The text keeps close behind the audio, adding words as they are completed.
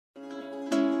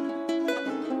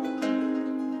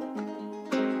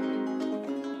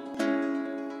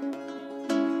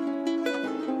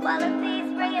guala, please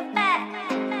bring it back.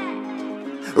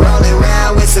 Rolling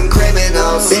around with some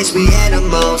criminals, bitch, we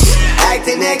animals.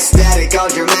 Acting ecstatic, all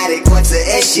dramatic, what's the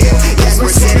issue? Yes,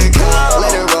 we're cynical,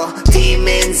 literal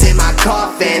demons in my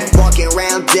coffin. Walking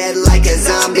around dead like a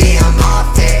zombie, I'm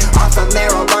off it. Off of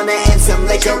marijuana and some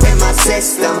liquor in my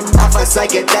system. Off of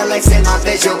psychedelics and my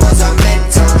visuals are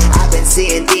mental. I've been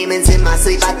seeing demons in my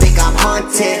sleep, I think I'm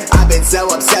haunted. I've been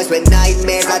so obsessed with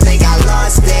nightmares, I think I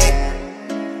lost it.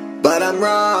 But I'm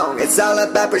wrong, it's all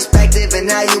about perspective and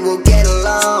how you will get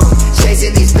along. Chasing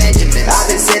these Benjamins, I've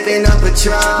been sipping on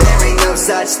Patron. There ain't no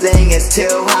such thing as too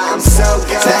high, I'm so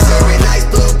gone. Pass her a nice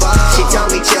blue ball, she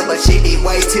told me chill but she be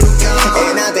way too gone.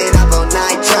 And I've been up all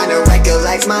night trying to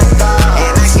recollect my thoughts.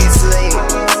 And I can't sleep,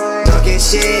 talking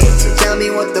shit. So tell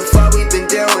me what the fuck we've been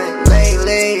doing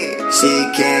lately. She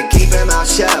can't keep her mouth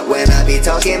shut when I be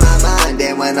talking my mind.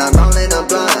 And when I'm rolling a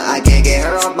blunt, I can't get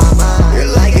her off my mind. You're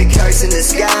like a curse in the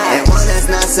sky, and one that's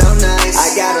not so nice.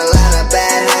 I got a lot of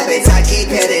bad habits, I keep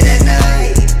hitting at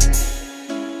night.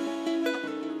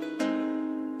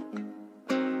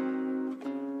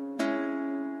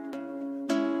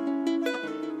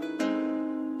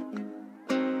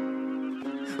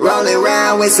 Rolling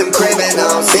around with some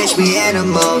criminals, bitch, we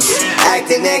animals.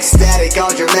 Acting ecstatic,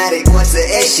 all dramatic, what's the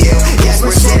issue? Yes,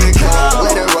 we're cynical,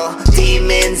 literal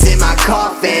demons in my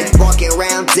coffin. Walking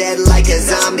around dead like a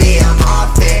zombie, I'm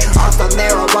off it. Off of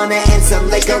marijuana and some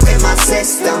liquor in my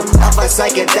system. Off of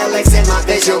psychedelics and my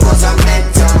visuals are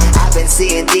mental. I've been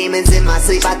seeing demons in my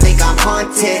sleep, I think I'm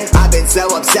haunted. I've been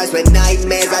so obsessed with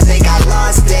nightmares, I think I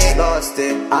lost it.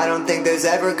 I don't think there's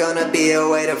ever gonna be a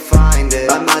way to find it.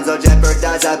 My mind's all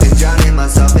jeopardized, I've been drowning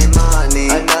myself in money.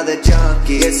 Another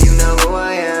junkie, guess you know who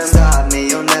I am. Stop me,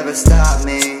 you'll never stop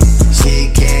me.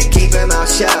 She can't keep her mouth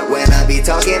shut when I be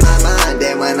talking my mind.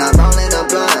 And when I'm rolling a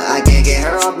blunt, I can't get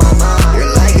her off my mind.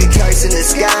 You're like a curse in the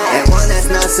sky, and one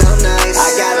that's not so nice. I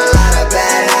got a lot of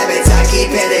bad habits, I keep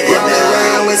hitting it. Rolling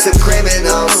around with some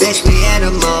criminals, bitch, we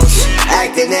animals.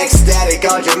 Acting ecstatic,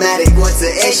 all dramatic, what's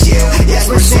the issue? Yes,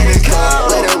 we're cynical,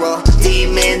 literal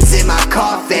demons in my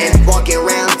coffin. Walking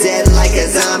around dead like a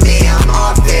zombie, I'm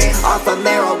off it. Off of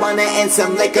marijuana and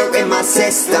some liquor in my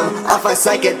system. Off of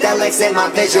psychedelics and my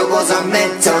visuals are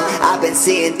mental. I've been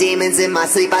seeing demons in my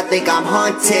sleep, I think I'm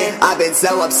haunted. I've been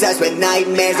so obsessed with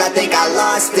nightmares, I think I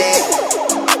lost it.